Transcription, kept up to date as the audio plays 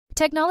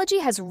Technology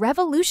has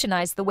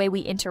revolutionized the way we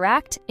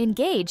interact,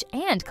 engage,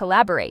 and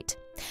collaborate.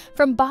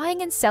 From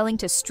buying and selling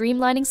to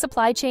streamlining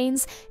supply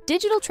chains,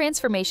 digital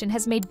transformation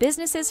has made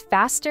businesses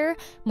faster,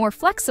 more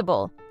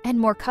flexible, and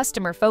more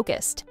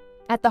customer-focused.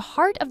 At the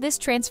heart of this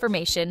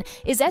transformation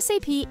is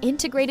SAP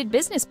Integrated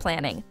Business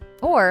Planning,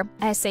 or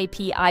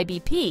SAP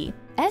IBP.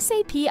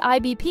 SAP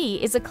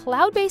IBP is a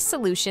cloud-based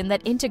solution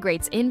that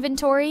integrates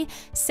inventory,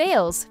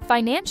 sales,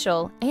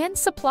 financial, and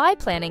supply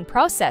planning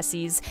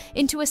processes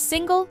into a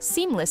single,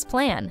 seamless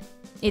plan.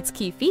 Its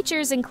key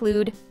features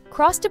include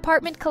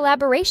cross-department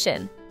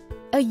collaboration,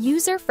 a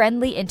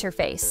user-friendly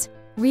interface,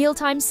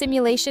 real-time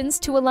simulations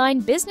to align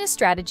business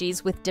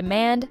strategies with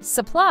demand,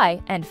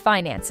 supply, and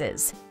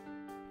finances.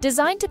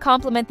 Designed to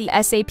complement the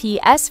SAP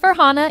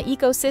S/4HANA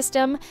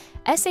ecosystem,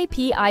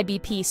 SAP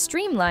IBP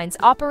streamlines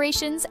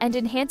operations and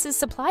enhances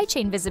supply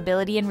chain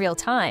visibility in real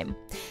time.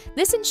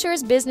 This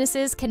ensures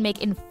businesses can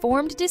make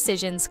informed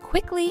decisions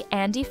quickly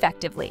and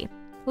effectively.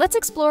 Let's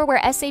explore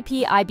where SAP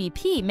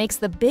IBP makes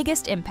the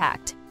biggest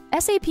impact.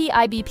 SAP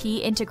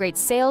IBP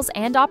integrates sales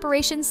and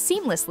operations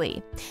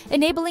seamlessly,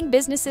 enabling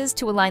businesses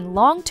to align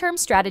long-term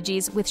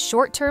strategies with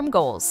short-term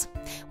goals.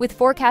 With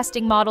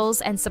forecasting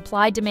models and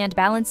supply-demand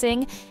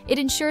balancing, it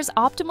ensures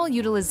optimal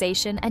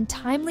utilization and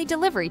timely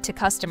delivery to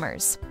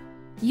customers.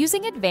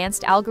 Using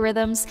advanced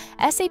algorithms,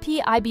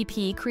 SAP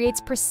IBP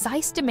creates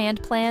precise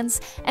demand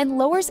plans and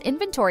lowers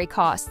inventory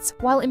costs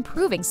while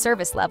improving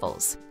service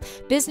levels.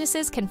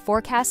 Businesses can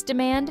forecast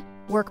demand,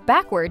 work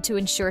backward to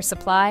ensure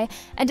supply,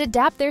 and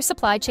adapt their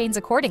supply chains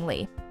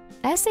accordingly.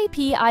 SAP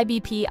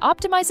IBP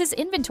optimizes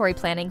inventory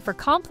planning for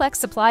complex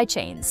supply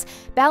chains,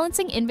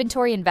 balancing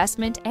inventory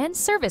investment and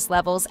service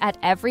levels at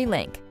every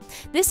link.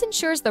 This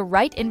ensures the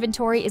right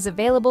inventory is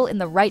available in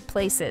the right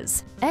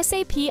places.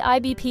 SAP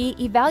IBP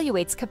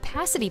evaluates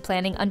capacity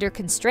planning under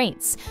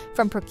constraints,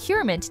 from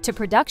procurement to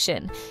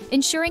production,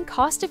 ensuring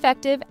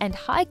cost-effective and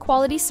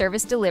high-quality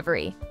service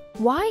delivery.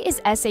 Why is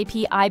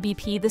SAP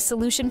IBP the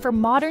solution for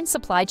modern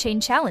supply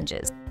chain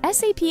challenges?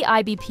 SAP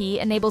IBP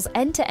enables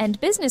end-to-end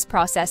business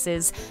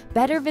processes,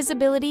 better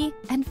visibility,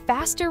 and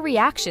faster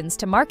reactions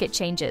to market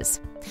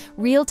changes.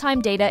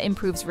 Real-time data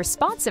improves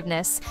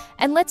responsiveness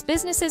and lets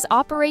businesses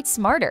operate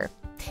smarter.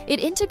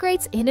 It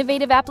integrates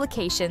innovative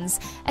applications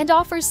and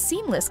offers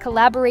seamless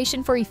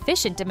collaboration for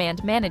efficient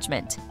demand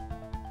management.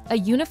 A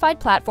unified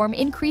platform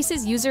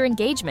increases user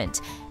engagement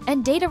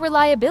and data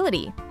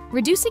reliability,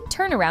 reducing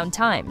turnaround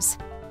times.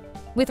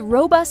 With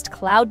robust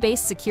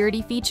cloud-based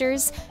security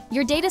features,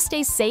 your data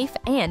stays safe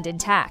and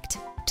intact.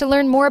 To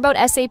learn more about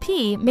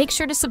SAP, make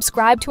sure to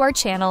subscribe to our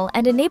channel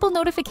and enable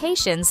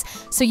notifications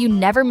so you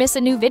never miss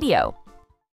a new video.